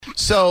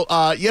So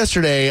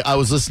yesterday I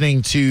was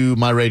listening to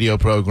my radio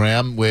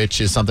program,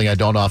 which is something I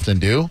don't often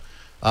do,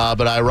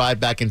 but I arrived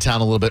back in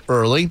town a little bit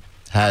early,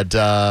 had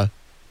a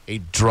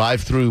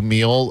drive-through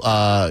meal,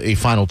 a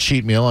final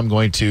cheat meal. I'm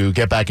going to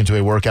get back into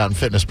a workout and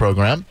fitness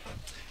program.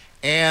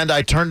 And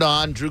I turned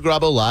on Drew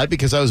Garabo Live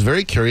because I was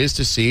very curious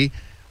to see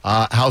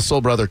how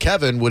Soul Brother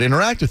Kevin would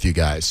interact with you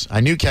guys.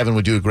 I knew Kevin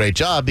would do a great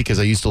job because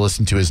I used to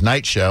listen to his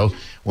night show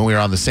when we were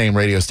on the same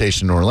radio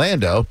station in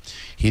Orlando.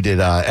 He did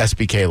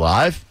SBK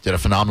Live, did a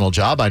phenomenal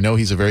job. I know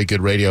he's a very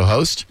good radio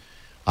host.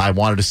 I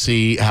wanted to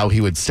see how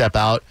he would step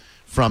out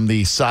from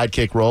the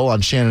sidekick role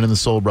on Shannon and the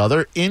Soul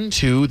Brother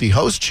into the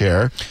host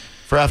chair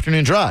for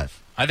Afternoon Drive.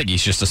 I think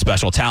he's just a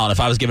special talent. If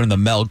I was giving him the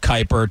Mel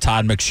Kiper,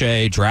 Todd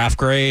McShay draft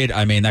grade,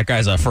 I mean, that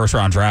guy's a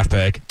first-round draft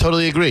pick.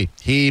 Totally agree.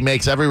 He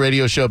makes every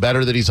radio show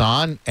better that he's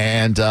on,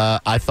 and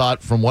I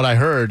thought from what I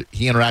heard,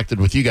 he interacted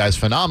with you guys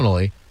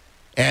phenomenally.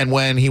 And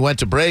when he went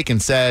to break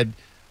and said,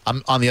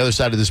 I'm on the other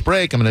side of this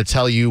break, I'm going to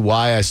tell you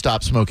why I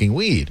stopped smoking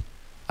weed,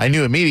 I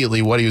knew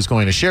immediately what he was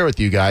going to share with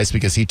you guys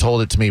because he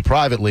told it to me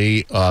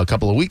privately a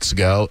couple of weeks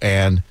ago,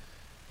 and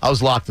I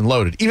was locked and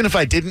loaded. Even if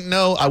I didn't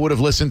know, I would have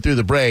listened through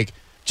the break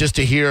just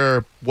to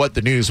hear what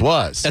the news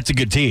was. That's a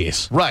good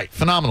tease. Right.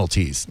 Phenomenal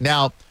tease.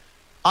 Now,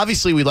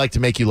 obviously, we like to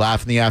make you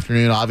laugh in the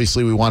afternoon.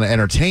 Obviously, we want to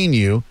entertain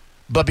you.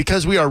 But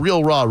because we are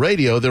Real Raw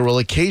Radio, there will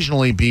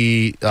occasionally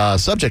be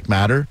subject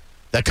matter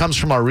that comes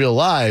from our real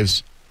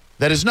lives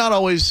that is not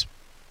always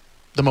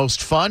the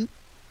most fun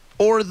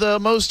or the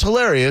most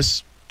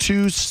hilarious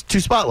to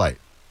spotlight.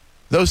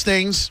 Those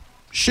things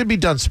should be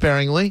done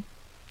sparingly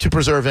to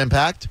preserve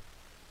impact.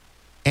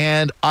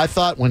 And I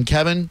thought when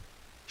Kevin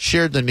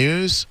shared the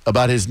news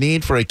about his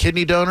need for a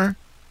kidney donor,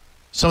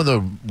 some of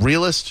the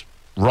realest,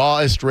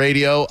 rawest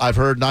radio I've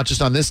heard, not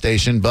just on this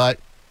station, but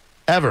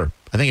ever.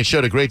 I think it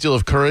showed a great deal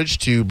of courage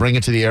to bring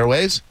it to the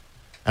airways,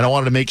 and I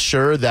wanted to make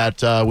sure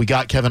that we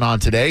got Kevin on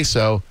today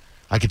so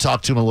I could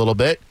talk to him a little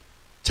bit,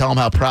 tell him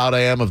how proud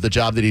I am of the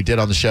job that he did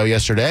on the show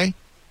yesterday,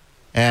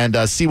 and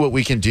see what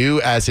we can do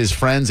as his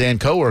friends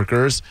and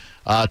coworkers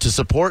to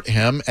support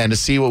him and to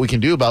see what we can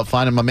do about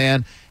finding my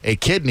man a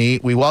kidney.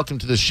 We welcome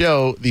to the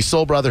show the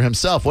Soul Brother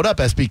himself. What up,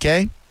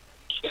 SBK?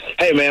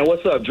 Hey, man,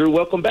 what's up, Drew?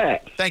 Welcome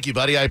back. Thank you,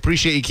 buddy. I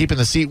appreciate you keeping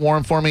the seat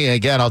warm for me. And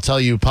again, I'll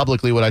tell you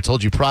publicly what I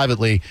told you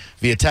privately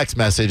via text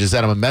message is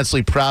that I'm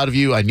immensely proud of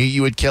you. I knew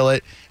you would kill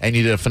it, and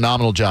you did a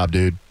phenomenal job,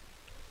 dude.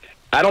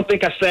 I don't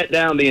think I sat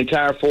down the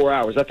entire 4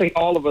 hours. I think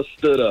all of us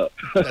stood up.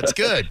 That's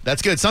good.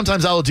 That's good.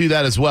 Sometimes I will do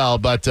that as well,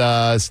 but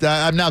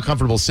I'm now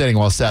comfortable sitting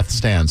while Seth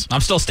stands. I'm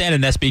still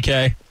standing,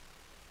 SBK.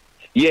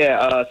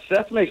 Yeah,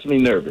 Seth makes me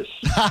nervous.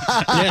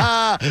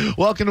 Yeah.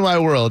 Welcome to my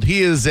world.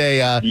 He is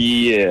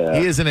he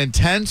is an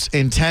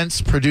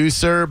intense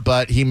producer,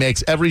 but he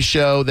makes every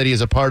show that he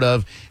is a part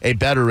of a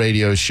better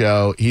radio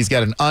show. He's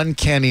got an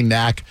uncanny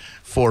knack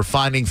for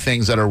finding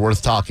things that are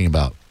worth talking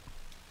about.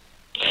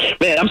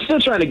 Man, I'm still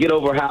trying to get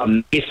over how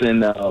nice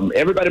and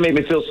everybody made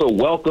me feel so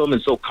welcome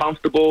and so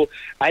comfortable.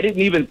 I didn't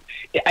even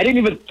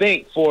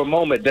think for a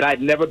moment that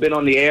I'd never been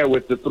on the air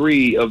with the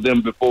three of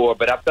them before,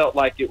 but I felt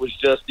like it was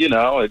just,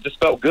 it just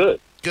felt good.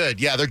 Good.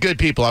 Yeah, they're good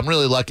people. I'm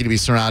really lucky to be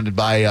surrounded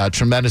by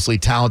tremendously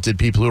talented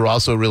people who are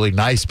also really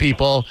nice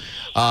people,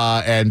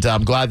 and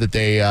I'm glad that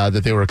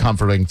they were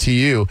comforting to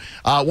you.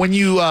 When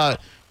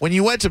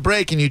you went to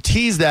break and you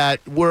teased that,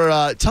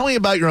 tell me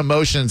about your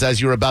emotions as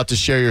you were about to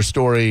share your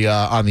story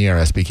on the air,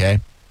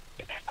 SBK.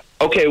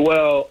 Okay,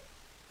 well,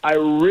 I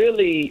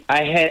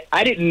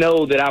didn't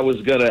know that I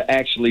was going to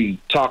actually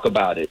talk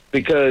about it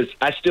because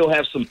I still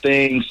have some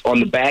things on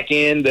the back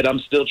end that I'm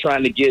still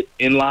trying to get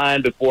in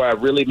line before I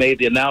really made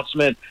the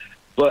announcement.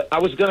 But I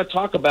was going to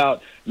talk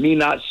about me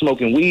not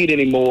smoking weed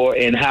anymore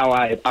and how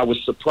I was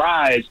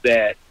surprised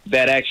that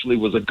actually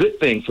was a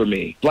good thing for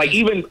me. Like,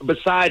 even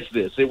besides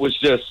this, it was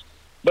just...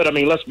 But, I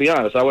mean, let's be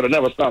honest. I would have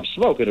never stopped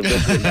smoking if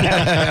this didn't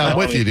happen. I'm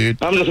with you,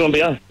 dude. I'm just going to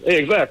be honest.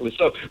 Exactly.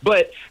 So,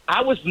 but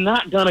I was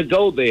not going to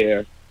go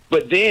there.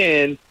 But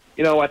then,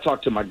 I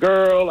talked to my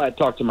girl. I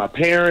talked to my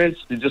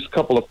parents, and just a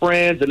couple of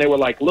friends, and they were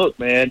like, look,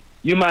 man,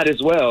 you might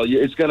as well.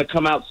 It's going to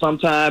come out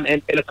sometime.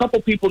 And a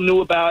couple people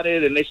knew about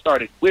it, and they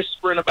started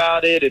whispering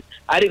about it. And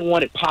I didn't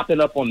want it popping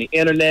up on the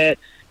Internet.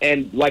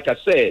 And like I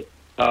said,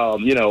 I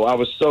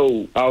was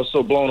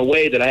so blown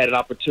away that I had an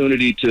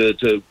opportunity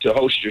to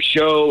host your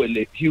show and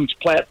the huge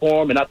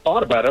platform. And I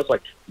thought about it. I was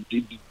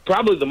like,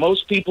 probably the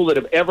most people that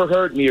have ever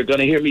heard me are going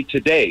to hear me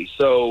today.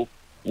 So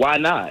why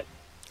not?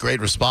 Great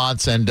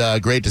response and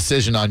great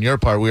decision on your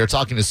part. We were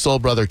talking to Soul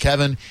Brother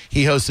Kevin.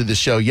 He hosted the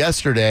show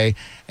yesterday,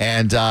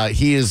 and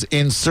he is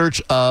in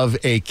search of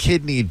a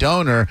kidney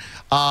donor.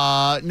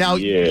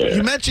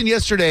 You mentioned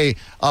yesterday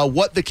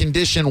what the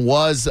condition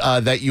was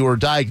that you were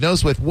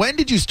diagnosed with. When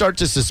did you start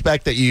to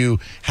suspect that you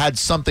had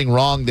something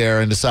wrong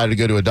there and decided to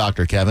go to a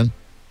doctor, Kevin?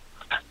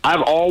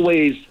 I've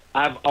always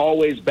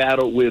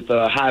battled with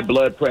high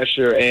blood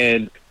pressure,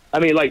 and I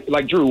mean,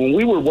 like Drew, when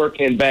we were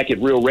working back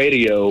at Real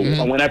Radio,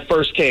 when I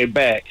first came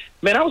back,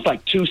 man, I was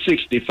like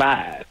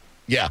 265.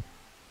 Yeah.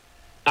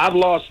 I've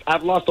lost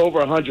over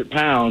 100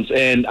 pounds,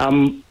 and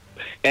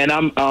And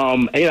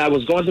I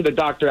was going to the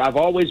doctor. I've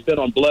always been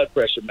on blood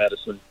pressure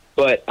medicine,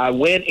 but I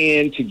went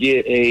in to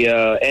get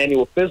a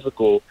annual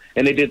physical,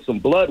 and they did some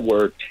blood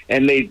work,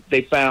 and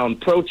they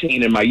found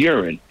protein in my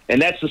urine,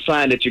 and that's a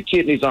sign that your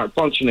kidneys aren't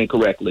functioning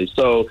correctly.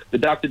 So the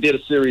doctor did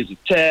a series of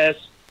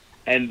tests,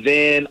 and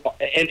then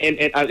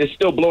and it's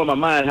still blowing my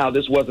mind how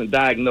this wasn't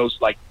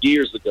diagnosed like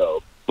years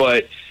ago.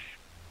 But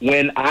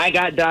when I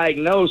got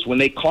diagnosed, when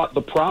they caught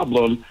the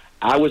problem,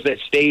 I was at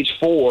stage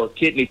 4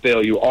 kidney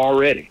failure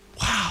already.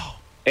 Wow.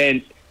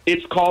 And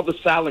it's called the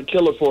silent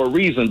killer for a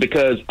reason,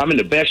 because I'm in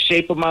the best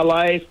shape of my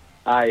life.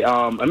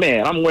 I'm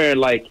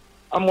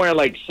wearing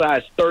like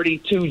size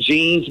 32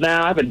 jeans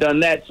now. I haven't done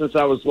that since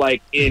I was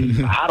like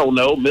in, I don't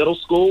know, middle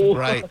school.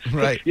 Right.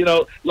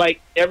 Like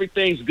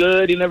everything's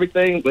good and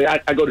everything.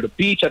 But I go to the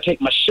beach, I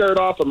take my shirt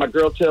off, and my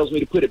girl tells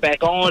me to put it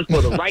back on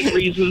for the right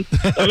reasons.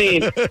 I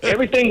mean,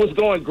 everything was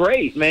going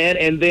great, man.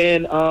 And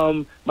then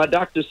my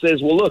doctor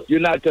says, well, look, you're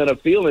not going to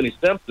feel any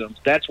symptoms.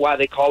 That's why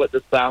they call it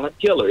the silent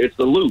killer. It's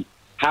the loop.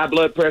 High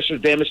blood pressure,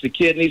 damage the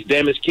kidneys.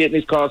 Damaged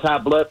kidneys cause high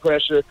blood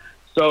pressure.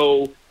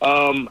 So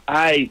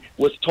I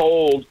was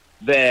told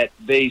that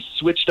they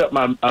switched up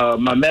my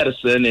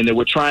medicine, and they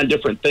were trying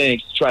different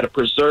things to try to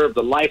preserve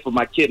the life of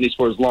my kidneys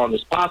for as long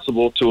as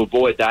possible to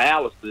avoid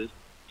dialysis.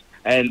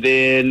 And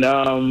then,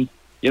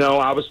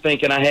 I was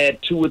thinking I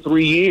had 2 or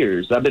 3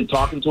 years. I've been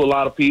talking to a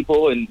lot of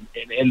people, and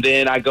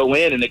then I go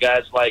in, and the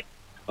guy's like,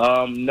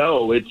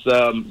 no, it's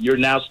you're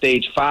now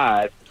stage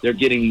 5. They're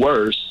getting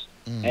worse,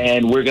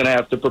 and we're going to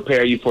have to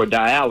prepare you for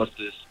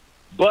dialysis.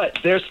 But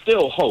there's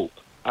still hope.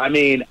 I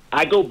mean,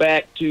 I go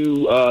back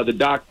to the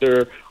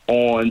doctor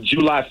on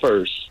July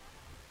 1st,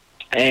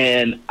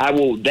 and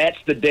that's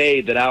the day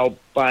that I'll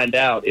find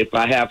out if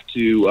I have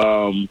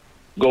to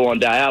go on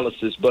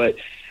dialysis. But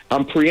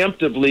I'm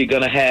preemptively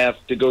going to have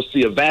to go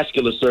see a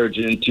vascular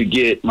surgeon to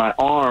get my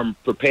arm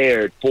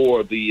prepared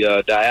for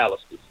the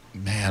dialysis.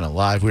 Man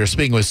alive. We were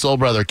speaking with Soul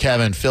Brother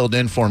Kevin, filled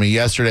in for me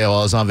yesterday while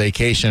I was on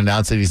vacation,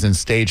 announced that he's in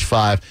stage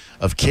 5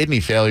 of kidney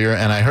failure.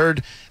 And I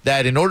heard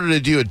that in order to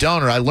do a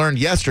donor, I learned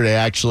yesterday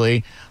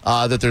actually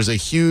that there's a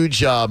huge,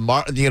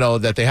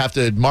 that they have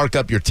to mark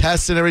up your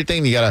tests and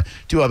everything. You got to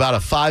do about a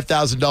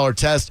 $5,000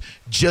 test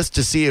just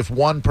to see if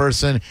one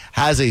person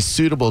has a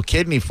suitable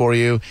kidney for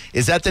you.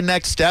 Is that the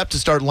next step, to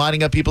start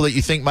lining up people that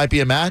you think might be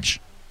a match?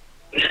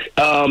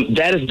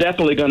 That is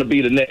definitely going to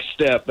be the next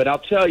step. But I'll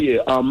tell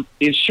you,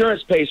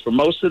 insurance pays for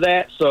most of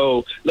that.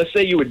 So let's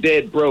say you were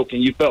dead broke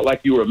and you felt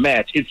like you were a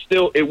match.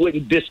 It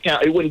wouldn't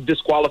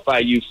disqualify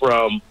you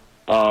from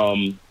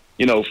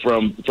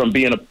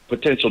being a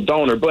potential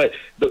donor. But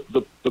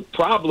the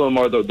problem,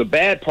 or the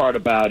bad part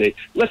about it,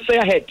 let's say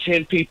I had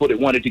 10 people that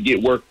wanted to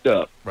get worked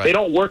up. Right. They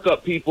don't work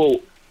up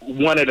people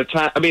one at a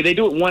time. I mean, they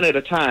do it one at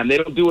a time. They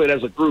don't do it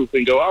as a group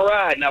and go, all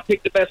right, now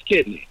pick the best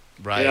kidney.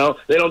 Right.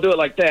 They don't do it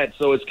like that.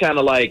 So it's kind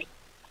of like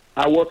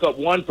I work up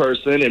one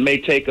person. It may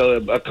take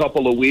a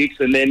couple of weeks,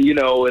 and then,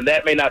 and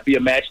that may not be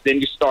a match.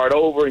 Then you start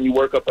over and you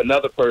work up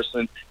another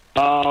person.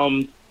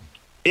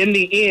 In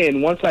the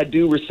end, once I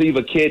do receive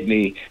a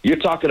kidney, you're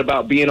talking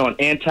about being on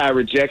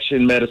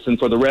anti-rejection medicine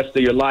for the rest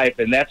of your life,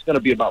 and that's going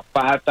to be about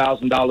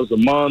 $5,000 a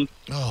month.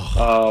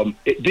 Oh.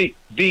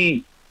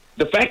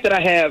 The fact that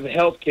I have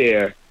health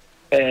care,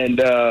 and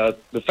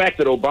the fact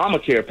that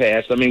Obamacare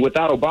passed, I mean,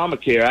 without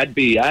Obamacare, I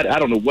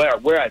don't know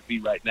where I'd be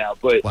right now.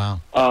 But wow.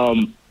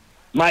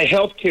 My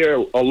health care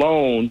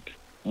alone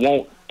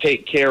won't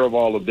take care of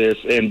all of this.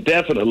 And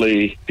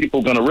definitely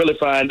people are going to really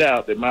find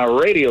out that my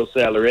radio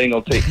salary ain't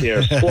going to take care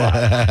of squat.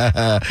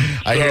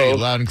 I hear you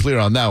loud and clear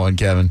on that one,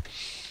 Kevin.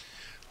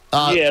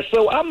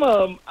 So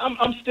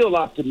I'm still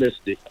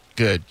optimistic.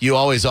 Good. You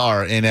always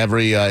are in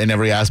every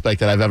aspect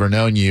that I've ever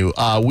known you.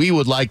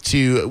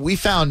 We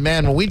found,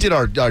 man, when we did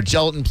our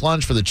gelatin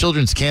plunge for the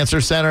Children's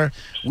Cancer Center,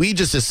 we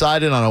just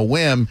decided on a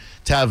whim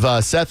to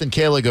have Seth and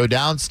Kayla go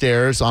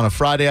downstairs on a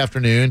Friday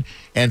afternoon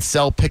and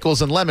sell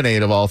pickles and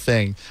lemonade, of all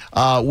things.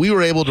 We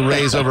were able to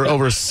raise over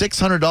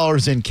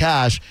 $600 in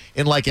cash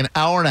in like an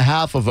hour and a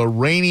half of a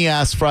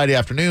rainy-ass Friday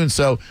afternoon.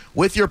 So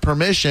with your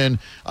permission,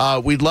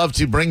 we'd love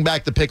to bring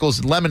back the pickles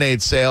and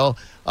lemonade sale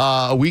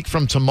a week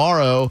from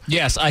tomorrow.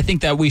 Yes, I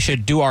think that we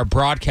should do our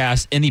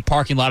broadcast in the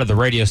parking lot of the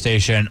radio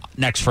station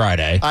next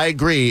Friday. I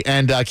agree.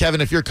 And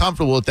Kevin, if you're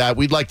comfortable with that,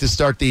 we'd like to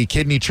start the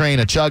kidney train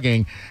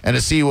a-chugging and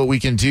to see what we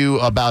can do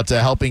about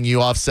helping you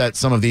offset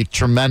some of the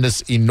tremendous,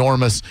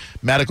 enormous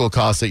medical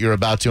costs that you're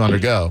about to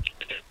undergo.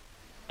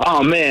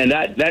 Oh man,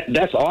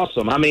 that's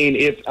awesome.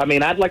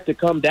 I'd like to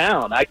come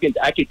down. I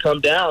could come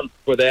down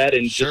for that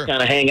and Sure. just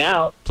kind of hang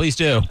out. Please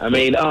do. I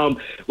mean,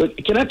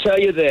 can I tell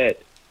you that?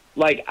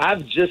 Like,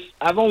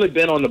 I've only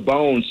been on the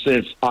bone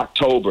since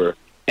October,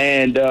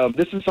 and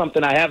this is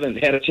something I haven't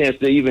had a chance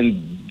to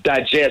even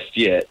digest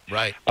yet.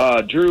 Right.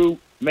 Drew,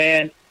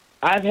 man,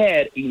 I've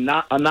had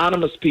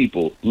anonymous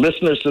people,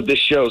 listeners to this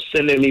show,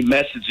 sending me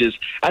messages.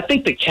 I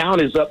think the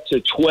count is up to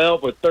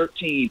 12 or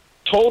 13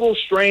 total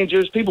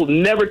strangers, people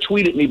never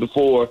tweeted me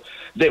before,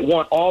 that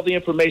want all the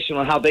information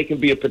on how they can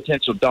be a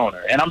potential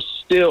donor. And I'm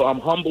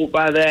humbled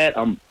by that.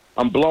 I'm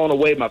blown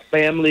away. My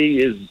family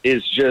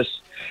is just,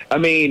 I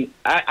mean,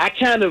 I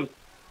kind of,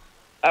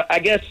 I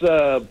guess,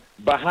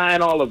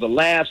 behind all of the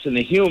laughs and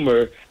the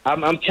humor,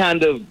 I'm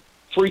kind of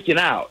freaking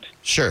out.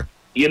 Sure.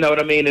 You know what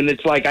I mean? And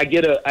it's like I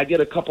get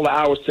a couple of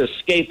hours to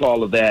escape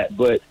all of that.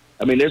 But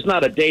I mean, there's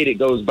not a day that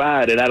goes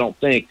by that I don't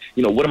think,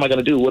 what am I going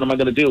to do? What am I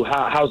going to do?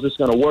 How's this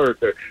going to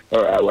work?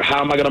 Or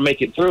how am I going to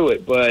make it through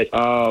it? But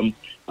I'm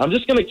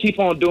just going to keep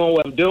on doing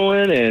what I'm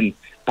doing. And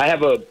I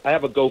have a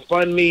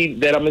GoFundMe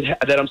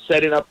that I'm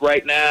setting up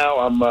right now.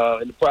 I'm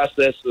in the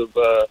process of.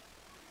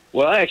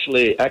 Well,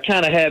 actually, I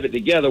kind of have it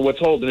together. What's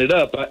holding it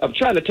up? I'm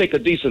trying to take a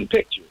decent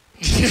picture.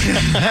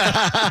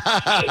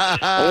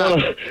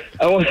 I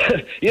want,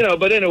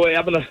 but anyway,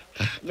 I'm gonna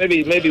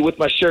maybe with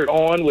my shirt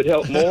on would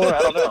help more. I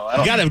don't know.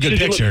 You gotta have a good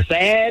picture. Look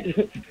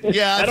sad.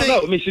 Yeah, I don't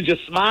know. I mean, should you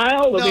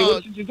smile? I mean,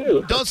 what should you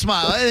do? Don't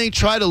smile. I think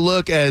try to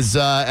look as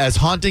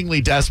hauntingly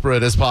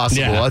desperate as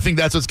possible. Yeah. I think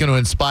that's what's going to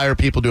inspire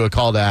people to a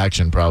call to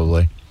action,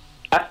 probably.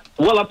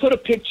 I put a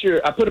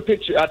picture. I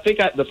think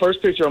the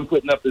first picture I'm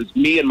putting up is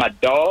me and my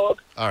dog.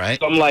 All right.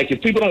 So I'm like,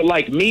 if people don't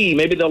like me,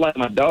 maybe they'll like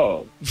my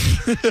dog.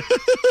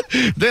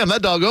 Damn, that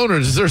dog owner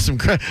deserves some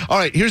credit. All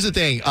right, here's the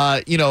thing.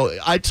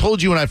 I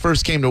told you when I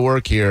first came to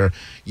work here,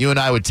 you and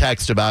I would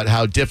text about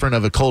how different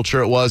of a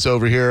culture it was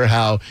over here,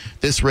 how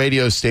this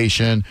radio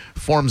station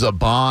forms a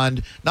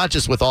bond, not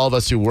just with all of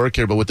us who work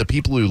here, but with the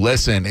people who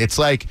listen. It's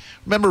like,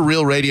 remember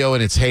Real Radio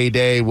in its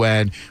heyday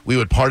when we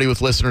would party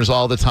with listeners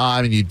all the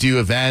time and you'd do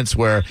events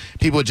where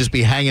people would just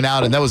be hanging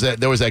out, and there was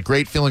that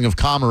great feeling of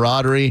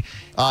camaraderie.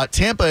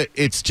 Tampa,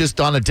 it's just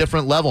on a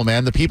different level,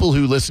 man. The people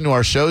who listen to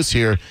our shows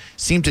here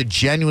seem to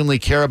genuinely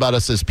care about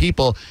us as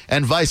people,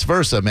 and vice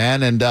versa,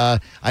 man. And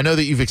I know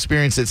that you've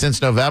experienced it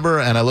since November,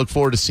 and I look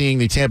forward to seeing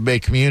the Tampa Bay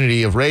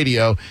community of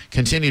radio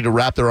continue to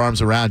wrap their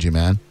arms around you,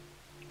 man.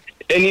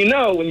 And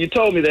when you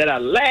told me that, I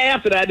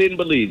laughed and I didn't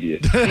believe you.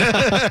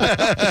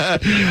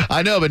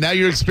 I know, but now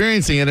you're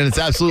experiencing it, and it's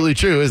absolutely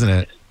true, isn't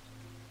it?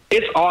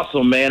 It's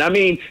awesome, man. I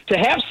mean, to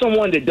have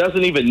someone that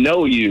doesn't even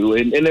know you,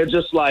 and they're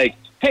just like,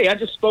 hey, I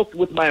just spoke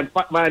with my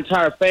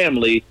entire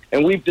family,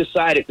 and we've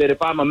decided that if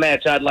I'm a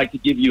match, I'd like to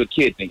give you a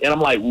kidney. And I'm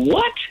like,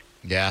 what?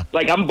 Yeah.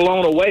 Like, I'm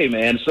blown away,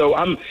 man. So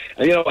I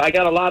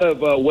got a lot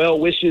of well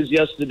wishes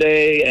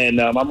yesterday,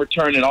 and I'm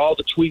returning all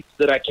the tweets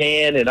that I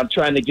can, and I'm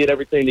trying to get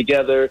everything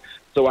together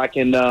so I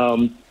can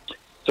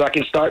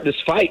start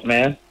this fight,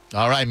 man.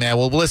 All right, man.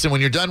 Well, listen,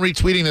 when you're done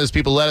retweeting those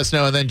people, let us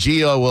know, and then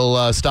Gio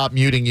will stop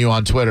muting you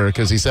on Twitter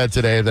because he said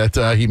today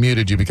that he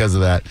muted you because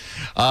of that.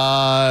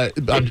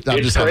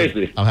 It's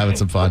crazy. I'm having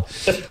some fun.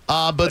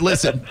 But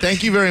listen,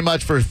 thank you very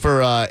much for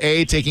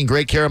A, taking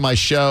great care of my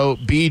show,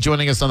 B,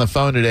 joining us on the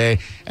phone today,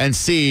 and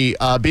C,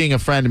 being a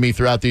friend to me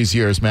throughout these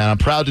years, man. I'm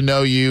proud to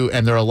know you,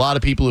 and there are a lot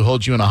of people who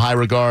hold you in a high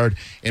regard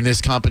in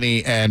this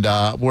company, and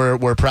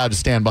we're proud to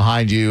stand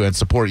behind you and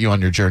support you on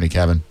your journey,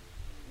 Kevin.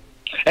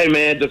 Hey,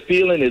 man, the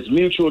feeling is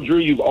mutual, Drew.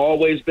 You've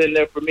always been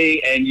there for me,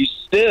 and you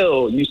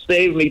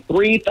saved me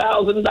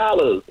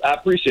 $3,000. I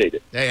appreciate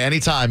it. Hey,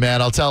 anytime,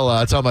 man. I'll tell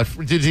my.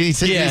 Did he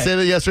say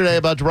that yesterday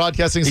about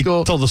broadcasting school?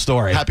 He told the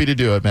story. Happy to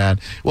do it, man.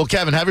 Well,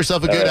 Kevin, have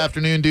yourself a good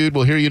afternoon, dude.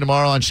 We'll hear you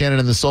tomorrow on Shannon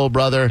and the Soul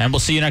Brother. And we'll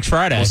see you next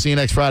Friday. We'll see you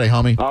next Friday,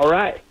 homie. All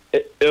right.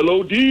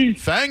 LOD.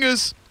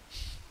 Fangers.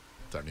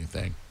 It's our new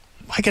thing.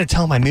 I got to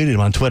tell him I muted him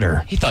on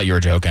Twitter. He thought you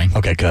were joking.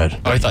 Okay, good.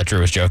 Oh, I thought Drew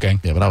was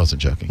joking. Yeah, but I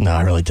wasn't joking. No,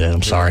 I really did.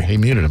 I'm sorry. He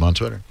muted him on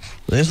Twitter.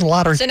 There's a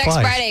lot of So next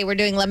Friday, we're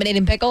doing lemonade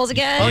and pickles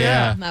again. Oh,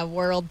 yeah. My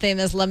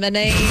world-famous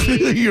lemonade.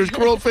 Your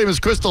world-famous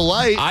Crystal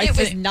Light. It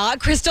was not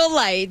Crystal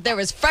Light. There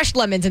was fresh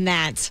lemons in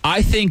that.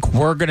 I think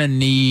we're going to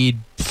need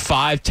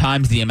 5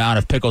 times the amount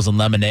of pickles and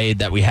lemonade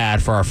that we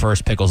had for our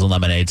first pickles and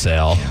lemonade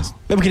sale. Yes.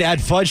 Maybe we can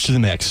add fudge to the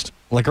mix,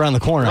 like around the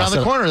corner. Around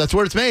the corner. That's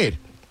where it's made.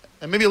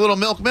 And maybe a little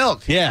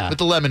milk. Yeah. With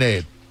the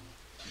lemonade.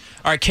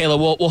 All right,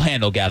 Kayla, we'll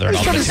handle gathering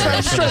all the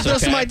materials for this, throw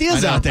some okay?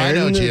 ideas out there. I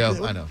know,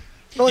 Gio. I know.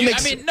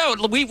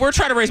 We're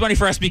trying to raise money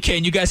for SBK,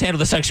 and you guys handle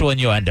the sexual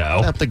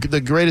innuendo. The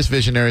greatest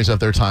visionaries of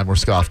their time were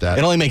scoffed at.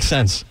 It only makes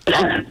sense.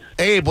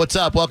 Abe, what's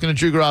up? Welcome to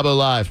Drew Garabo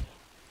Live.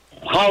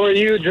 How are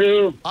you,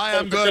 Drew? I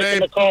am Thanks for good, taking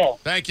Abe. the call.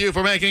 Thank you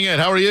for making it.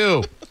 How are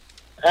you?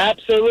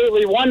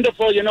 Absolutely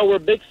wonderful. We're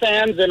big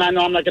fans, and I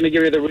know I'm not going to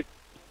give you the reason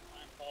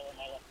and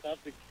all that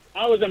stuff.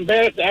 I was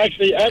embarrassed to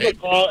actually ever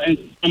call, and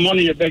I'm one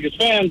of your biggest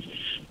fans.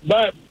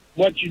 But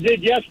what you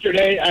did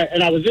yesterday,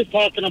 and I was just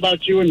talking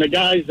about you and the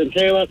guys and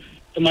Kayla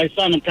to my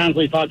son. I'm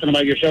constantly talking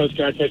about your shows. I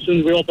said, as soon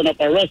as we open up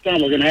our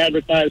restaurant, we're going to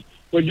advertise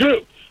with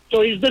Drew.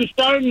 So he's been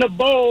starting to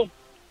bowl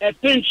at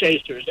Pin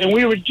Chasers, and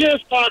we were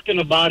just talking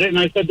about it, and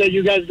I said that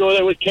you guys go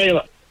there with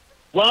Kayla.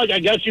 Well, I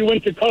guess you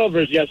went to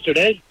Culver's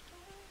yesterday,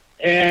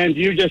 and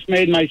you just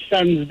made my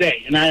son's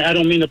day. And I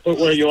don't mean to put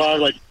where you are,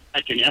 like,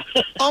 backing you.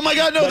 Oh, my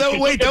God, no.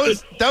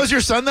 That was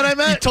your son that I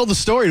met? You told the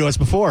story to us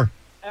before.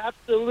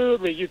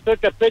 Absolutely. You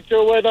took a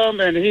picture with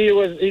him, and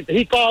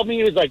he called me.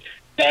 He was like,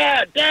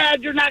 Dad,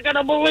 you're not going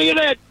to believe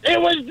it.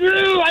 It was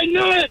Drew. I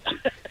knew it.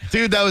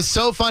 Dude, that was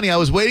so funny. I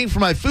was waiting for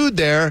my food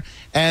there,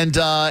 and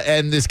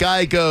this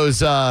guy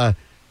goes,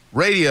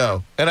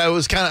 radio. And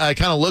I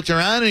kind of looked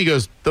around, and he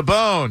goes, The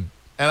Bone.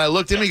 And I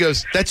looked at him, he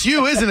goes, that's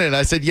you, isn't it? And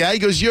I said, yeah. He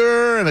goes,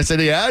 you're. And I said,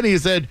 yeah. And he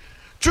said,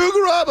 Drew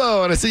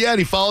Garabo. And I said, yeah, and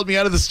he followed me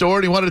out of the store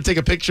and he wanted to take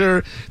a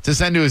picture to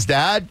send to his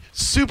dad.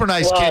 Super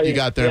nice kid you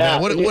got there,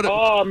 man.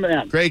 Oh,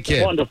 man. Great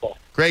kid. Wonderful.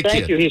 Great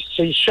Thank kid. you.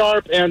 He's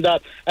sharp, and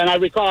I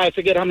recall, I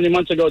forget how many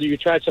months ago you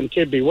tried some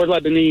kibbe. We're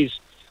Lebanese,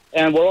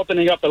 and we're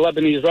opening up a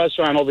Lebanese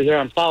restaurant over here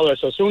on Fowler.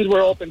 So as soon as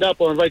we're opened up,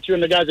 we'll invite you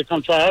and the guys to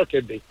come try our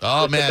kibbe.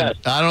 Oh, It's the man.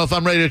 best. I don't know if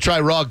I'm ready to try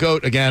raw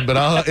goat again,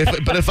 but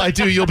if I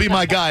do, you'll be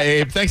my guy,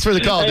 Abe. Thanks for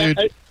the call, dude.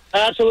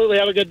 Absolutely.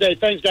 Have a good day.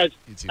 Thanks, guys.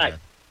 You too, Bye. man.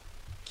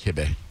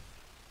 Kibbe.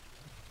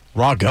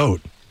 Raw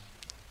goat.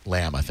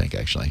 Lamb, I think,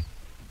 actually.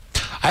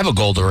 I have a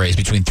goal to raise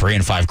between $3,000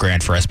 and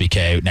 $5,000 for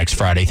SBK next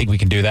Friday. Think we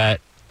can do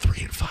that?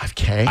 3 and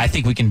 5K. I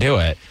think we can do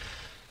it.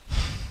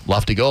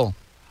 Lofty goal.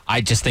 I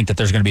just think that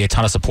there's going to be a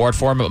ton of support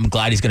for him. I'm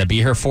glad he's going to be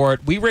here for it.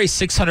 We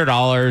raised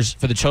 $600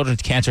 for the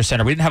Children's Cancer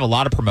Center. We didn't have a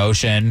lot of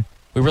promotion.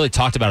 We really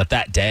talked about it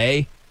that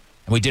day,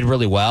 and we did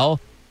really well.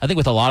 I think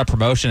with a lot of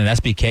promotion and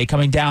SBK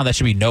coming down, that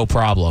should be no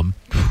problem.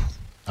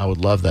 I would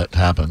love that to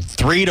happen.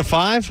 3 to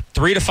 5?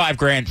 $3,000 to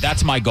 $5,000.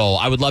 That's my goal.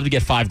 I would love to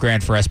get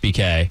 $5,000 for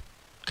SBK.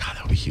 God,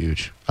 that would be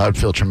huge. I would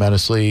feel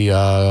tremendously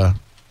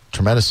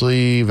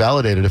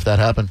validated if that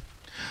happened.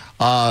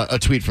 A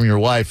tweet from your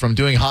wife: from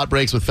doing hot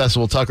breaks with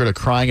Festival Tucker to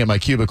crying at my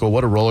cubicle.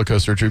 What a roller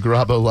coaster Drew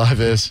Garabo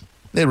live is.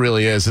 It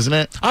really is, isn't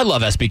it? I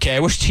love SBK. I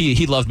wish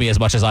he loved me as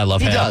much as I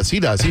love him. He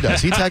does. He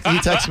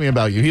texts me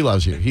about you. He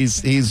loves you.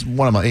 He's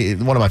one of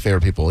my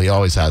favorite people. He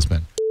always has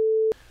been.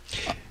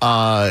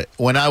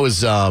 When I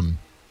was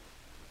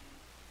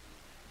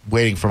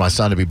waiting for my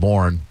son to be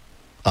born,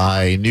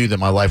 I knew that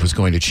my life was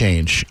going to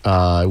change.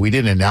 We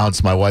didn't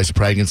announce my wife's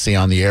pregnancy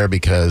on the air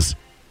because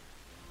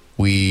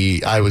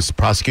I was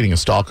prosecuting a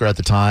stalker at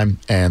the time,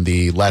 and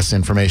the less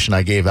information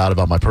I gave out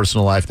about my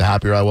personal life, the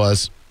happier I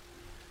was.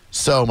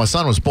 So my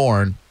son was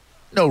born,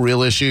 no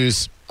real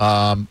issues.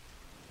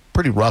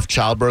 Pretty rough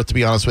childbirth, to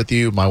be honest with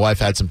you. My wife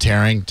had some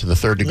tearing to the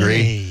 3rd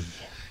degree. Yay.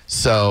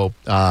 So,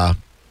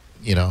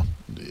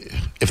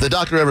 if the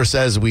doctor ever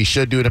says we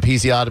should do an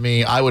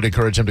episiotomy, I would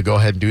encourage him to go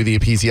ahead and do the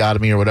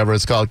episiotomy or whatever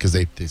it's called, because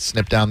they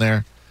snip down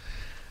there.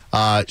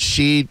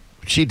 She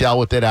dealt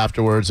with it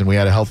afterwards, and we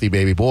had a healthy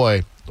baby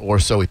boy, or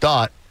so we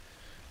thought.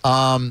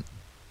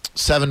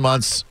 7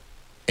 months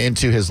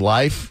into his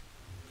life,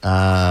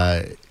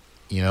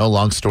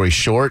 long story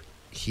short,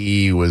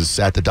 he was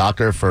at the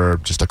doctor for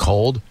just a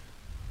cold.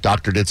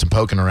 Doctor did some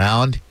poking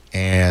around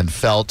and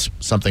felt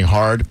something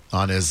hard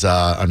on his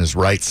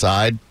right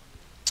side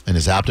in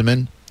his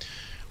abdomen.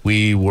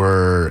 We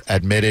were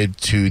admitted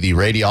to the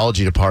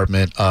radiology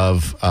department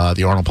of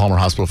the Arnold Palmer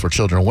Hospital for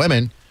Children and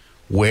Women,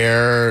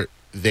 where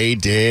they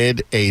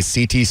did a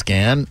CT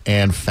scan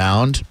and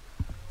found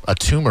a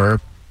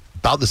tumor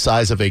about the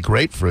size of a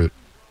grapefruit.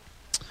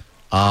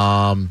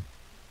 It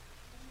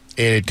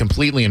had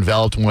completely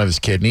enveloped one of his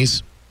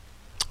kidneys,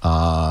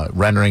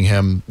 rendering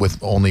him with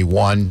only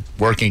one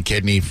working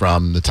kidney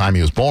from the time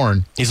he was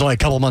born. He's only a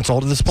couple months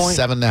old at this point?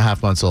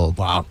 7.5 months old.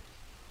 Wow.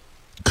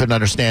 Couldn't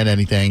understand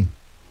anything.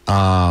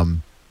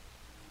 And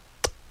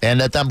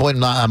at that point,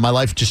 my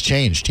life just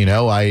changed.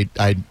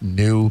 I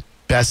knew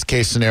best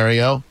case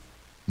scenario,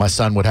 my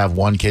son would have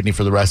one kidney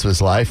for the rest of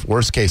his life.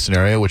 Worst case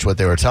scenario, which what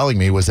they were telling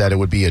me was that it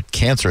would be a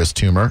cancerous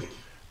tumor.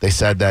 They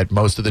said that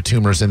most of the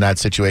tumors in that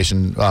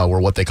situation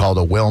were what they called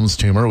a Wilms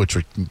tumor,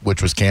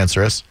 which was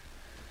cancerous.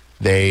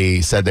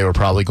 They said they were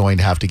probably going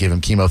to have to give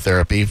him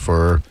chemotherapy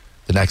for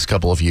the next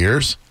couple of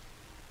years.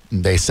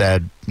 They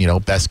said,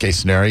 best case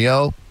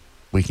scenario,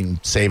 we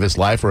can save his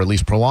life or at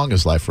least prolong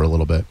his life for a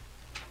little bit.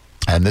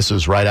 And this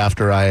was right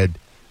after I had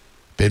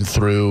been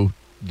through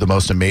the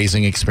most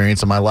amazing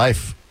experience of my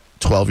life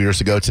 12 years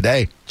ago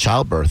today,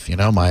 childbirth.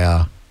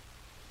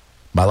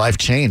 My life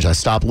changed. I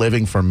stopped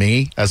living for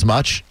me as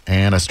much,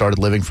 and I started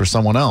living for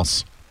someone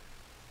else.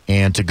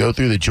 And to go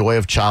through the joy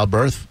of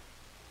childbirth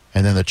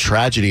and then the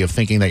tragedy of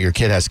thinking that your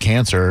kid has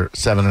cancer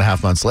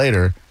 7.5 months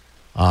later,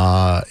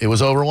 it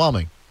was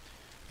overwhelming.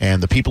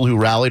 And the people who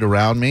rallied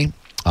around me,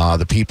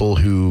 the people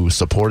who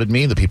supported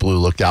me, the people who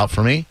looked out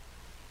for me,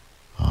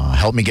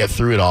 helped me get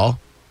through it all.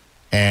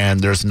 And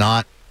there's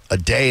not a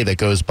day that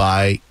goes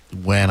by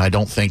when I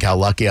don't think how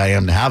lucky I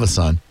am to have a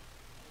son.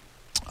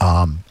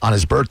 On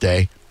his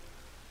birthday,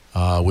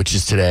 which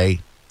is today,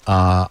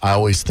 I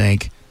always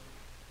think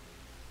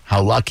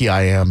how lucky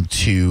I am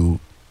to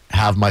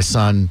have my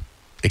son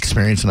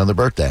experience another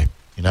birthday.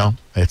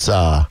 It's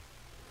I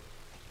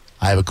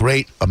have a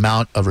great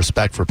amount of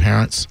respect for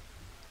parents.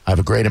 I have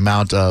a great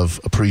amount of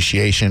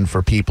appreciation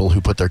for people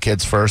who put their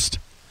kids first.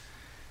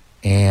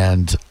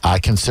 And I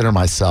consider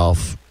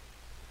myself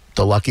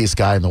the luckiest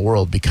guy in the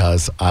world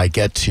because I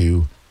get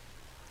to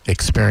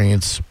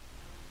experience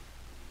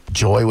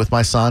joy with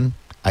my son.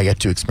 I get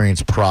to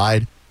experience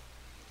pride.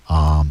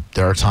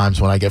 There are times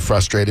when I get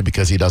frustrated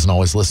because he doesn't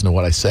always listen to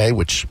what I say,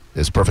 which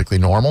is perfectly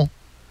normal.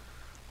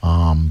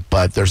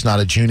 But there's not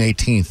a June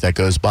 18th that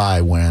goes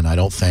by when I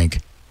don't think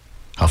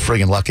how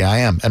friggin' lucky I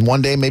am. And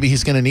one day maybe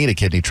he's going to need a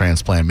kidney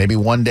transplant. Maybe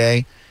one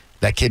day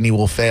that kidney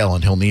will fail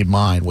and he'll need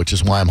mine, which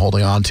is why I'm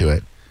holding on to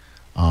it.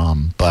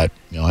 But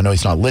I know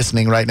he's not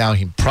listening right now.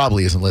 He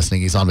probably isn't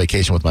listening. He's on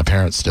vacation with my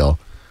parents still.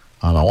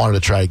 I wanted to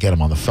try to get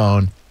him on the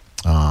phone.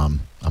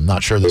 I'm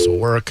not sure this will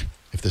work.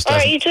 If this All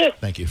doesn't, right, you too.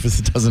 Thank you. If this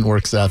doesn't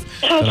work, Seth,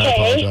 then I Okay.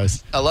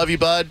 apologize. I love you,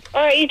 bud.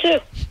 All right, you too.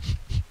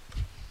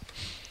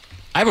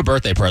 I have a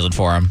birthday present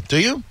for him. Do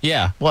you?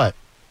 Yeah. What?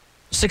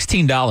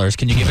 $16.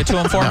 Can you give it to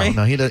him for me?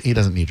 No, he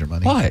doesn't need your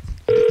money. What?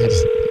 He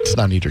does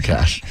not need your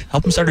cash.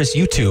 Help him start his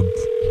YouTube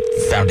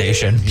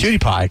foundation. Cutie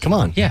pie, come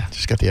on. Yeah.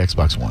 Just got the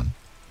Xbox One.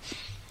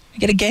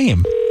 Get a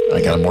game.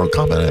 I got a Mortal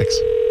Kombat X.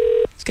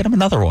 Let's get him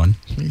another one.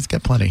 He's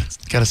got plenty. He's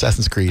got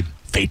Assassin's Creed.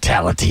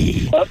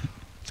 Fatality.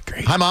 It's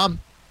great. Hi, Mom.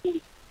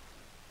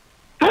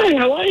 Hi,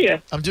 how are you?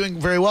 I'm doing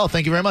very well.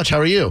 Thank you very much. How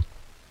are you?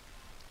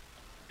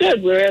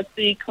 Good. We're at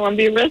the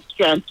Columbia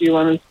restaurant. Do you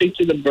want to speak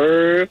to the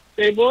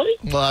birthday boy?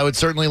 Well, I would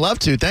certainly love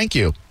to. Thank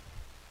you.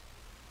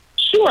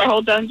 Sure.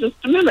 Hold on just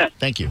a minute.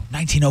 Thank you.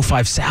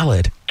 1905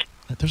 salad.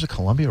 There's a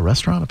Columbia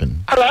restaurant up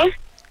in... Hello?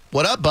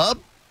 What up, bub?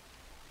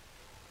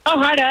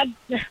 Oh, hi, Dad.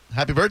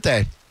 Happy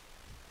birthday.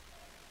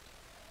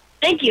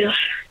 Thank you.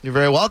 You're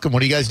very welcome.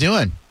 What are you guys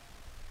doing?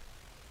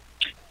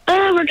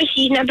 We're just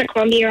eating at the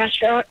Columbia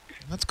restaurant.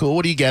 That's cool.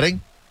 What are you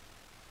getting?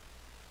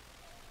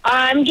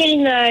 I'm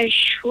getting the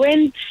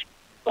shrimp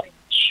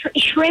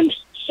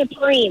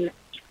supreme.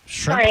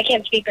 Sorry, I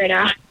can't speak right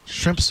now.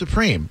 Shrimp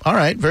Supreme. All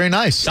right. Very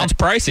nice. Sounds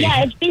pricey.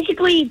 Yeah, it's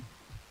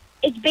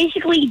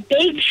basically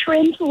big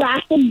shrimp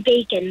wrapped in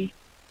bacon.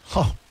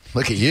 Oh,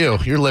 look at you.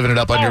 You're living it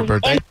up on your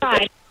birthday. And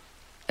fries.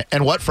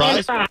 And what, And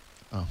fries? fries.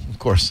 Oh, of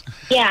course.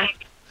 Yeah.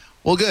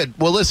 Well, good.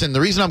 Well, listen,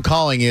 the reason I'm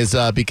calling is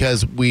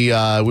because we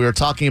were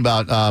talking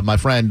about my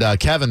friend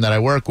Kevin that I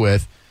work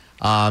with.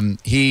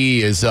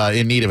 He is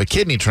in need of a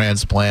kidney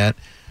transplant,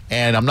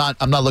 and I'm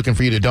not looking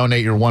for you to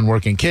donate your one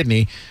working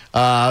kidney.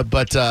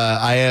 But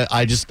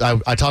I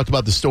talked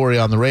about the story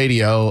on the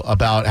radio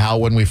about how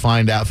when we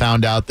found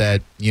out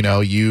that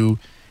you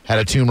had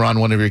a tumor on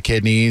one of your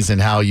kidneys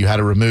and how you had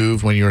it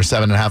removed when you were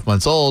 7.5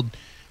 months old,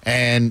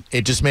 and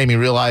it just made me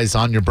realize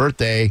on your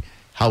birthday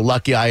how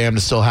lucky I am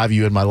to still have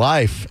you in my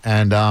life.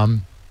 And, I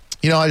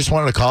just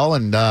wanted to call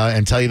and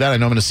tell you that. I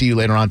know I'm going to see you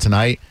later on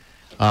tonight.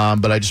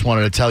 But I just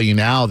wanted to tell you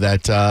now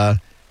that,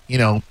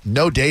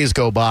 no days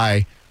go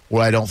by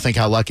where I don't think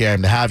how lucky I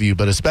am to have you,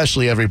 but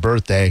especially every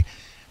birthday.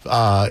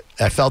 I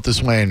felt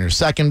this way on your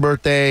second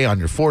birthday, on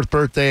your fourth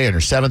birthday, on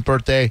your seventh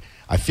birthday.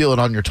 I feel it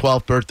on your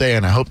 12th birthday,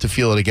 and I hope to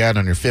feel it again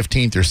on your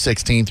 15th, your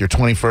 16th, your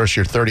 21st,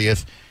 your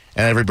 30th,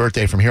 and every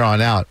birthday from here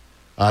on out.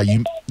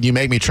 You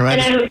make me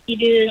tremendous. And I hope you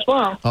do as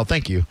well. Oh,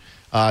 thank you.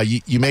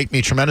 You make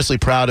me tremendously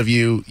proud of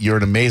you. You're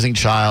an amazing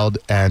child,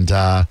 and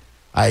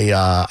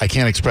I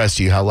can't express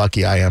to you how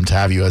lucky I am to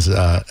have you as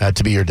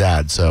to be your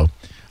dad. So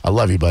I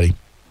love you, buddy.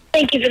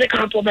 Thank you for the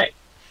compliment.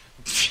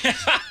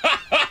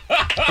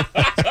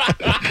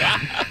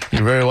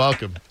 You're very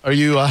welcome. Are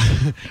you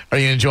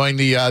enjoying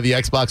the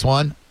Xbox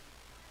One?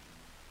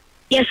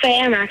 Yes, I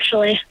am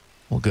actually.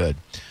 Well, good.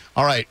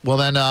 All right. Well,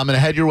 then I'm going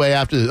to head your way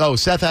after this. Oh,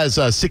 Seth has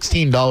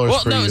 $16 Well,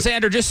 for no, you.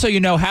 Xander, just so you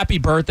know, happy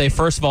birthday,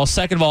 first of all.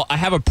 Second of all, I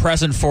have a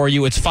present for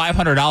you. It's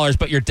 $500,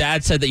 but your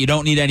dad said that you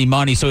don't need any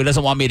money, so he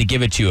doesn't want me to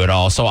give it to you at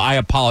all. So I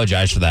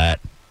apologize for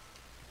that.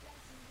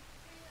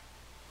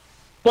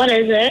 What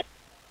is it?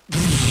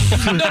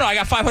 No, I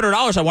got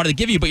 $500 I wanted to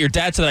give you, but your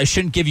dad said I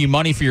shouldn't give you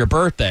money for your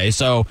birthday,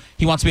 so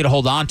he wants me to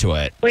hold on to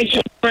it. Where'd you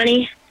get the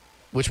money?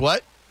 Which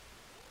what?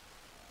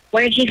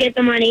 Where'd you get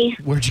the money?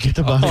 Where'd you get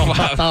the money?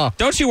 Oh, wow.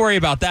 Don't you worry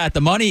about that.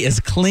 The money is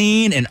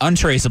clean and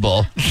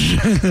untraceable.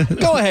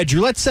 Go ahead,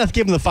 Drew. Let Seth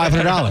give him the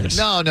 $500.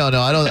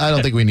 No. I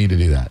don't think we need to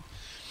do that.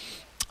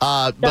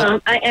 But No,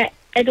 I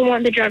don't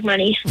want the drug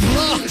money.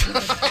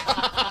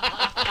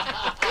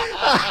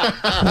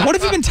 What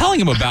have you been telling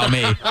him about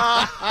me?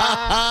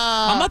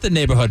 I'm not the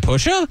neighborhood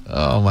pusher.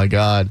 oh my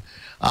God.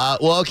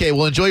 Well, okay.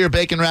 Well, enjoy your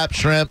bacon wrapped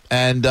shrimp,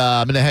 and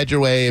I'm going to head your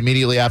way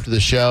immediately after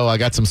the show. I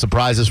got some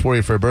surprises for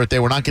you for your birthday.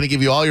 We're not going to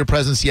give you all your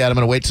presents yet. I'm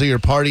going to wait till your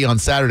party on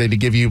Saturday to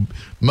give you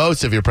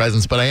most of your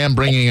presents, but I am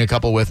bringing a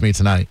couple with me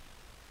tonight.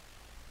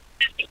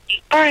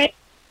 All right.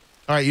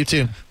 All right, you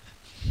too.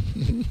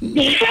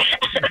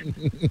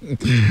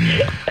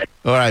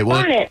 All right.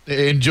 Well, Got it.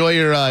 enjoy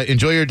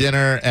your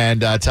dinner,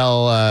 and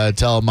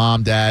tell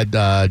Mom,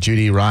 Dad,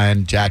 Judy,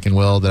 Ryan, Jack, and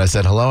Will that I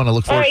said hello, and I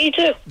look All forward. right, you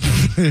too.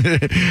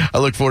 I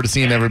look forward to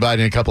seeing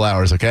everybody in a couple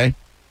hours. Okay.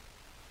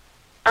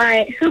 All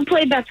right. Who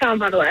played that song,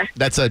 by the way?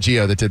 That's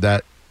Gio that did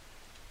that.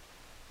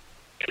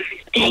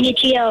 Dang it,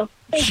 Gio.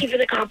 Thank you for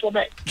the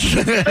compliment.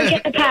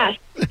 Forget the past.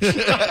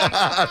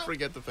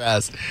 Forget the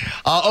past.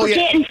 Oh yeah.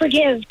 Forget and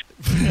forgive.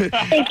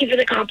 Thank you for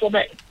the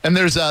compliment. And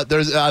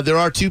there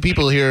are two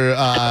people here,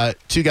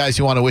 two guys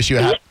who want to wish you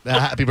a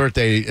happy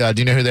birthday.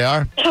 Do you know who they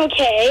are?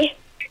 Okay.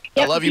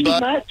 I love you,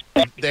 bud.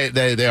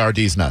 They are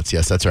D's nuts.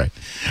 Yes, that's right.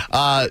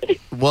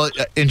 Well,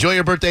 enjoy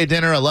your birthday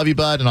dinner. I love you,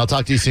 bud, and I'll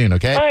talk to you soon.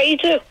 Okay. All right, you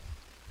too.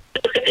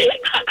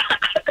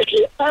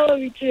 I love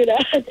you too,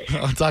 Dad.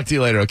 I'll talk to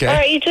you later. Okay. All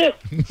right, you too.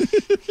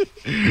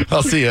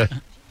 I'll see you.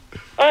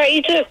 All right,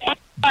 you too.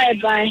 Bye,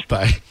 bye.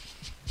 Bye.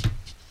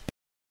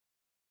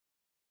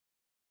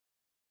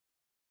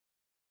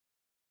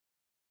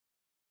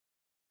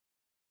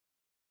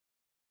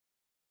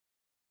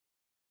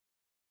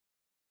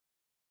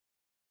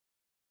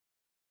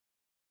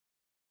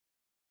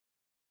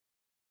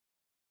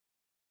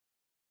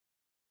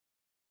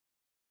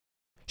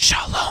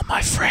 Shalom,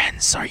 my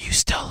friends. Are you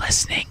still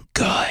listening?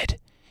 Good.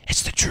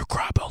 It's the Drew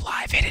Garabo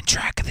Live Hidden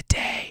Track of the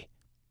Day.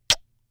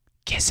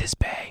 Kisses,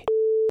 Bay.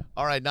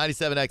 All right,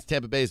 97X,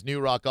 Tampa Bay's new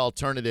rock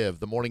alternative,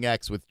 The Morning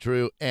X with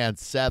Drew and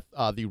Seth.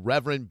 The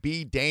Reverend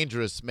B.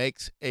 Dangerous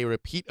makes a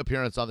repeat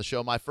appearance on the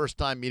show. My first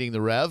time meeting the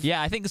Rev.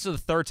 Yeah, I think this is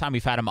the third time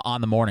we've had him on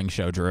the morning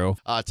show, Drew.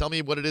 Tell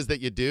me what it is that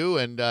you do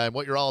and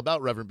what you're all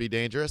about, Reverend B.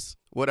 Dangerous.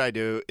 What I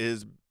do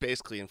is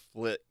basically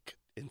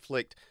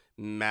inflict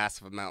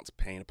massive amounts of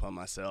pain upon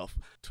myself,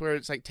 to where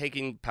it's like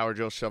taking power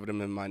drills, shoving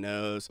them in my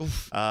nose,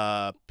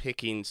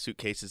 picking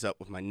suitcases up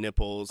with my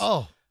nipples.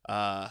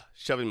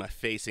 Shoving my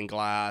face in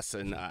glass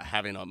and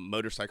having a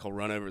motorcycle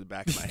run over the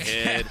back of my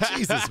head.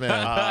 Jesus,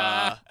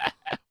 man.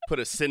 Put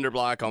a cinder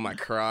block on my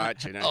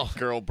crotch and a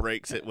girl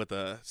breaks it with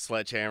a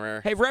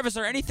sledgehammer. Hey, Rev, is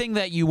there anything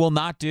that you will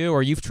not do,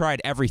 or you've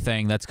tried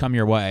everything that's come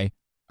your way?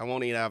 I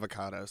won't eat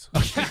avocados.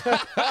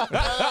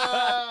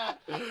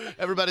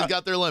 Everybody's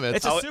got their limits.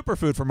 It's a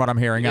superfood from what I'm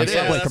hearing on It is.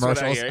 Subway That's what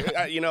I commercials.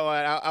 hear. You know,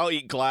 I'll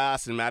eat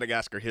glass and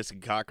Madagascar hissing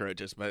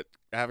cockroaches, but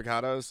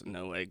avocados?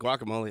 No way.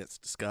 Guacamole, it's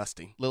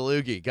disgusting. Little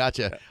Oogie,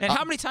 gotcha. And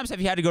how many times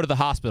have you had to go to the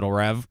hospital,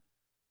 Rev?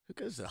 Who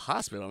goes to the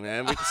hospital,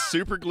 man? With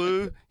super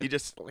glue, you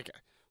just, like,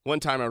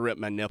 one time I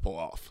ripped my nipple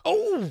off.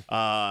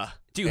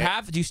 Do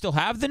you still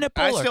have the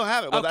nipple? I or- still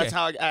have it. Well, Okay. that's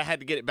how I had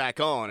to get it back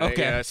on.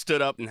 Okay. I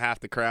stood up and half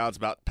the crowd's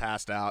about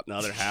passed out, and the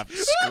other half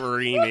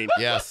screaming.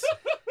 Yes.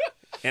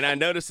 And I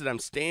noticed that I'm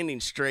standing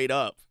straight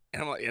up,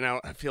 and I'm like,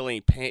 I feel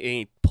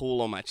any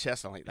pull on my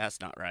chest. I'm like, that's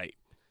not right.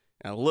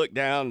 And I look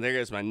down, and there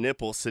goes my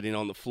nipple sitting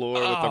on the floor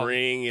with the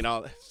ring and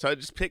all. So I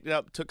just picked it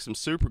up, took some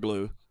super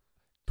glue,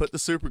 put the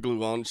super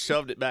glue on,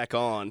 shoved it back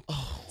on.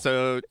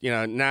 So,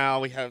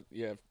 now we have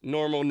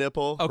normal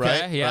nipple. Okay,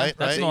 Right, yeah, right,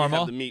 that's right. You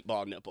normal. have the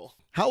meatball nipple.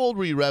 How old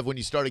were you, Rev, when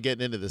you started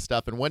getting into this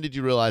stuff, and when did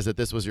you realize that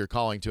this was your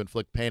calling to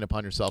inflict pain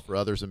upon yourself for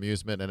others'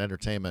 amusement and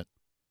entertainment?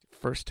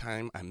 First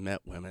time I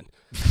met women.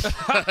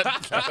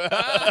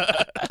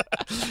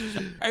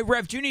 Hey,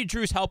 Rev, do you need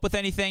Drew's help with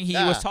anything? He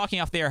Yeah. was talking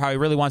off there how he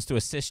really wants to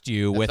assist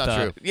you with not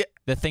true. Yeah.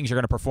 the things you're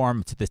going to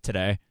perform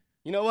today.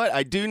 You know what?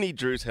 I do need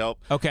Drew's help,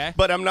 Okay.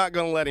 but I'm not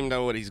going to let him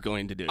know what he's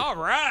going to do. All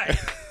right.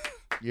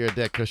 You're a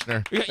dick,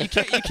 Kushner. You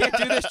can't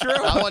do this, Drew?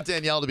 I want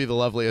Danielle to be the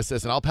lovely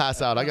assistant. I'll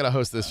pass out. I got to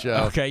host this show.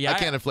 Okay, yeah, I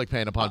can't inflict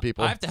pain upon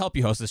people. I have to help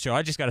you host this show.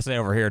 I just got to say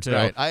over here, too.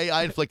 Right.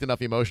 I inflict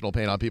enough emotional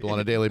pain on people on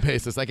a daily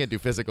basis. I can't do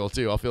physical,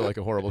 too. I'll feel like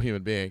a horrible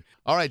human being.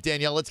 All right,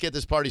 Danielle, let's get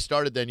this party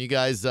started then. You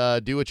guys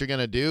do what you're going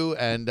to do,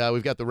 and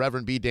we've got the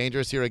Reverend B.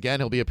 Dangerous here again.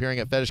 He'll be appearing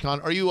at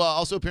FetishCon. Are you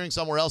also appearing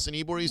somewhere else in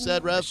Ybor, you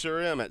said, I Rev?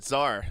 sure am at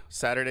Czar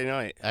Saturday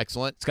night.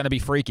 Excellent. It's going to be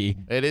freaky.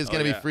 It is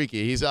going to yeah. be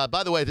freaky. He's,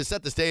 by the way, to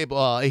set the stage,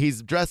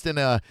 he's dressed in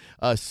a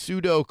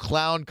pseudo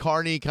clown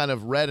carny kind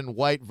of red and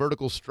white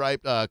vertical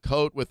striped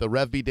coat with a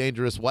Rev B.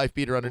 Dangerous wife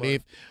beater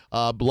underneath,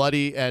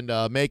 bloody and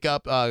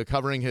makeup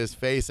covering his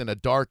face in a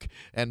dark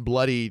and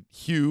bloody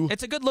hue.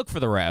 It's a good look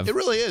for the Rev. It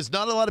really is.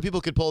 Not a lot of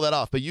people could pull that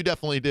off, but you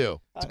definitely do.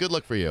 It's a good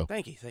look for you.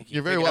 Thank you.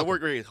 You're very Thank you. welcome. I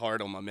work really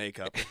hard on my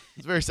makeup.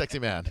 It's a very sexy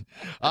man.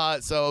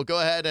 So go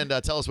ahead and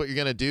tell us what you're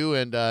going to do,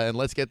 and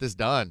let's get this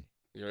done.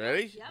 You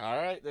ready? All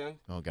right, then.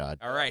 Oh, God.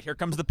 All right, here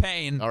comes the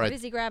pain. All What right.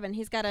 is he grabbing?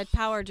 He's got a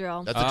power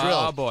drill. That's a drill.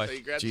 Oh, So boy.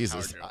 you grab the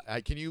Jesus. power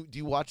drill. Do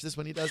you watch this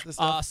when he does this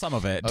stuff? Some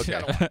of it. Okay.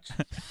 Gotta watch.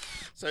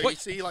 So you What?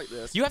 see like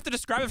this. You have to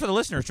describe it for the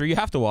listeners, Drew. You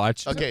have to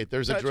watch. Okay,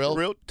 there's a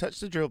drill. Touch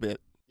the drill bit.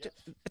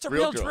 It's a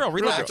Real real drill. drill.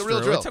 Real Relax, It's a real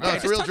Drew. drill. It's okay. No,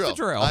 it's a Just real touch drill. the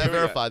drill. I have Here we go.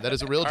 verified that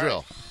is a real All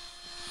drill.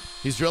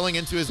 He's drilling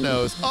into his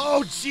nose.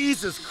 Oh,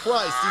 Jesus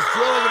Christ. He's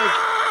drilling in his...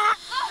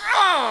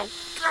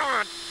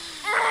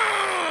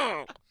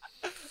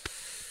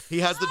 He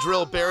has the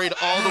drill buried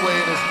all the way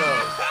in his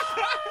nose.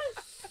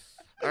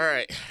 All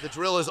right. The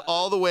drill is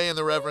all the way in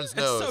the Reverend's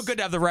nose. It's so good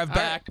to have the Rev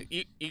back. All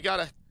right, you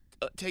gotta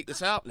take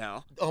this out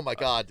now. Oh, my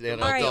God,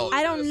 Dan. All right, don't.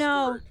 I don't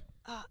know.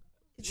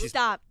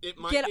 Stop. It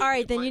might Get. be- All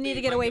right, it then might you be- need to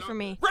it get might away be from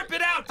me. Rip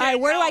it out, All right,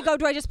 where do I Danielle. go?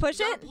 Do I just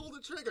push You it? gotta pull the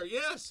trigger.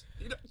 Yes.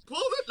 Pull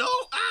it. No.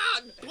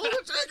 Pull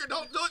the trigger.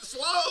 Don't do it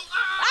slow.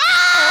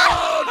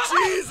 Oh,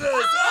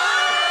 Jesus.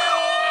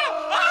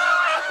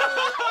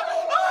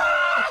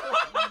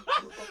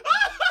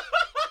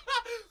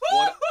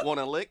 Want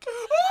a lick?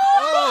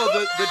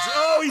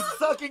 Oh, he's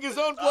sucking his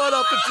own blood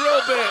off the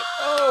drill bit.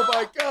 Oh,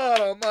 my God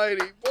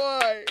almighty.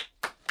 Why?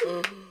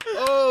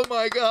 Oh,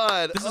 my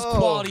God. This is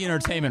quality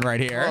entertainment right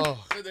here.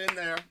 Oh. Put it in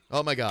there.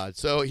 Oh, my God.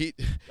 So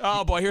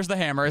Oh, boy, here's the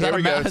hammer. Is Here that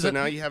we a go. ma- So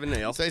now you have a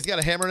nail. he's got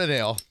a hammer and a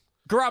nail.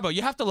 Garabo,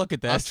 you have to look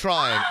at I'm this.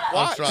 trying.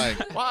 I'm trying.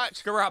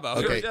 Watch. Garabo.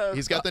 Okay, go.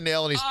 he's got the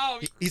nail and Oh.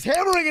 he's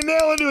hammering a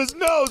nail into his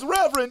nose.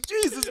 Reverend,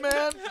 Jesus,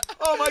 man.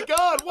 Oh, my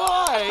God.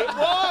 Why?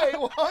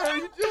 Why are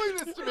you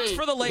doing this to It's me?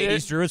 for the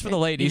ladies, Drew. It's for the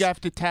ladies. You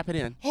have to tap it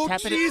in. Oh,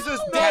 tap Jesus.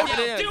 it in. No. Tap Danielle,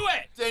 it in. do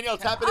it. Danielle,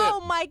 tap it in. Oh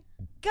my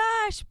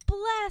gosh!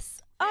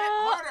 Bless.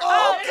 Oh,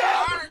 Oh,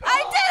 God.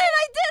 I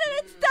did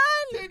it! It's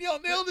done. Danielle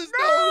nailed his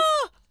No!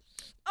 nose.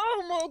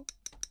 Oh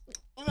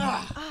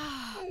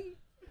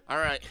All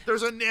right.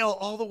 There's a nail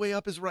all the way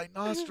up his right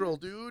nostril,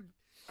 dude.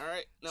 All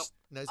right. No.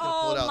 Now he's going to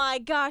pull it Oh out. my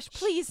gosh!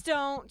 Please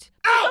don't.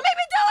 Don't make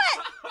me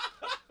do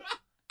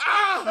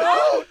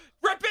it.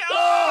 Rip it.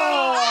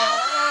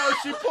 Oh,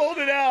 she pulled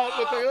it out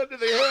with under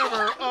the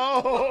hammer.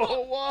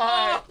 Oh,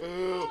 why?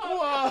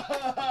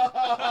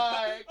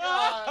 Why?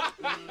 God.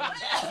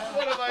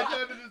 What have I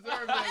done to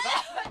deserve this?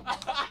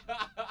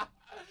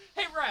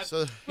 Hey, Rev.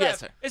 So, Yes,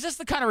 sir. Is this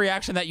the kind of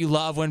reaction that you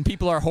love when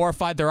people are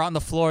horrified, they're on the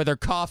floor, they're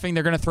coughing,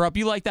 they're going to throw up?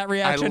 You like that I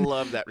reaction?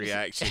 love that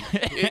reaction.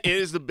 It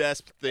is the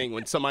best thing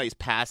when somebody's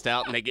passed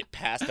out and they get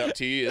passed out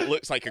to you. It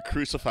looks like a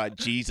crucified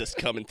Jesus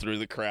coming through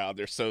the crowd.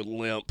 They're so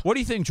limp. What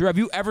do you think, Drew? Have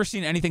you ever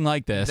seen anything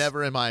like this?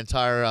 never in my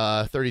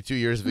entire 32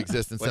 years of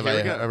existence Well, have I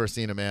here we go. ever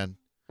seen a man.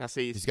 Now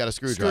see, He's got a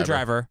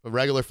screwdriver. A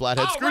regular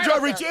flathead Oh,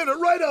 screwdriver. right up Reach in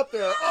and right up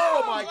there.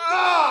 Oh, my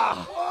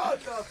God. What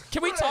the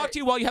Can we talk to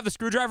you while you have the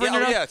screwdriver in yeah,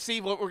 your nose? yeah. See,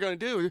 what we're going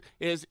to do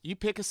is you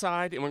pick a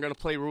side and we're going to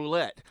play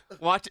roulette.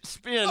 Watch it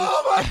spin.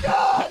 Oh, my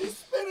God. He's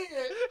spinning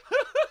it.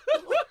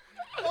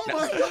 Oh,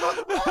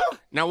 my God.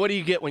 Now, what do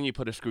you get when you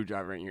put a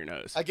screwdriver in your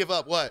nose? I give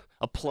up. What?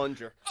 A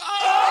plunger.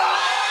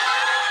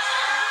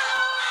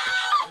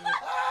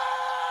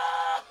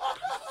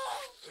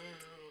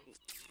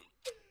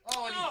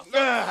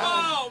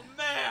 Oh,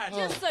 man.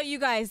 Just so you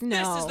guys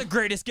know. This is the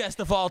greatest guest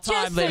of all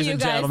time, Just so ladies you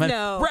and guys gentlemen.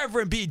 know.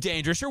 Reverend B.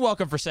 Dangerous. You're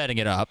welcome for setting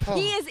it up.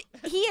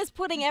 He is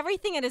putting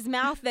everything in his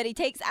mouth that he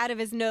takes out of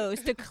his nose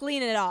to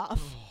clean it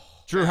off.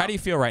 Drew, how do you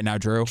feel right now,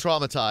 Drew?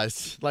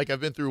 Traumatized. Like I've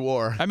been through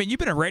war. I mean, you've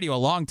been in radio a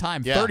long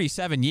time, Yeah.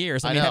 37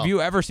 years. I I mean, know. have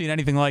you ever seen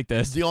anything like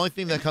this? The only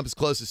thing that comes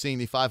close to seeing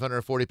the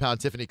 540-pound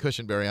Tiffany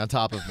Cushenberry on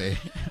top of me,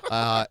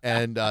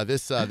 and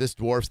this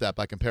dwarfs that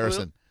by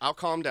comparison. I'll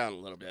calm down a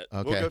little bit.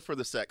 Okay. We'll go for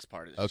the sex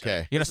part of this.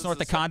 Okay. You gonna snort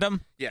the condom?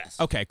 Yes.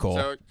 Okay, cool.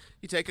 So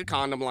you take a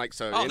condom like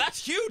so. Oh, and-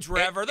 that's huge,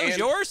 Rev. Are those and-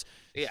 yours?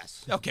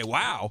 Yes. Okay,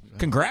 wow.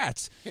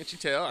 Congrats. Can't you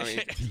tell? I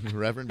mean,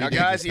 Reverend. now, B.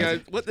 guys, Dangerous. you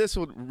know what this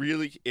would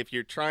really, if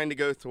you're trying to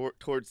go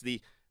towards the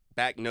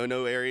back no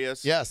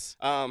areas. Yes.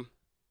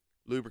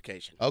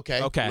 Lubrication.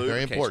 Okay. Okay.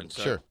 Very Lubrication. important.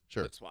 So,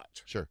 Sure. Let's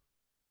watch. Sure.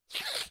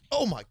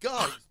 Oh my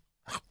God.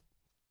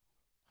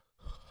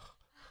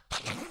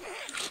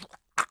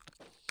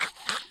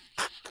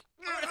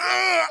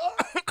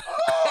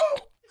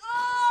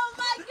 Oh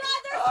my God,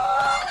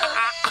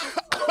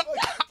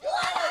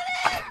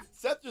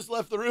 Seth just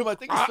left the room. I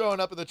think he's throwing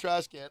up in the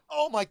trash can.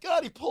 Oh my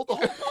God, he pulled the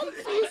whole condom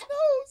through his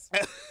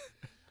nose.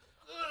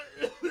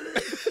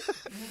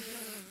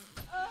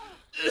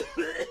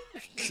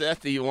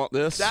 Seth, do you want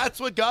this? That's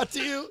what got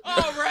to you?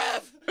 Oh,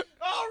 Rev.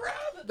 Oh,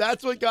 Rev.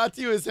 That's what got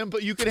to you is him.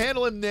 But you can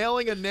handle him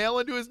nailing a nail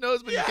into his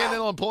nose, but you can't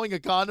handle him pulling a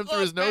condom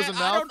through his nose Man, and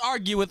I mouth. don't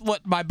argue with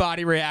what my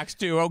body reacts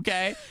to,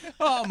 okay?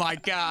 Oh, my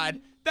God.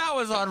 That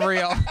was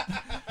unreal.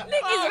 Nikki's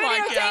Oh,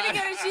 my videotaping God.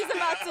 it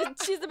and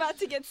she's about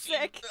to get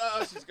sick.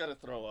 Oh, she's gonna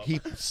throw up.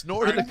 He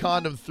snorted a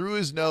condom through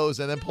his nose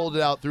and then pulled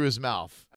it out through his mouth.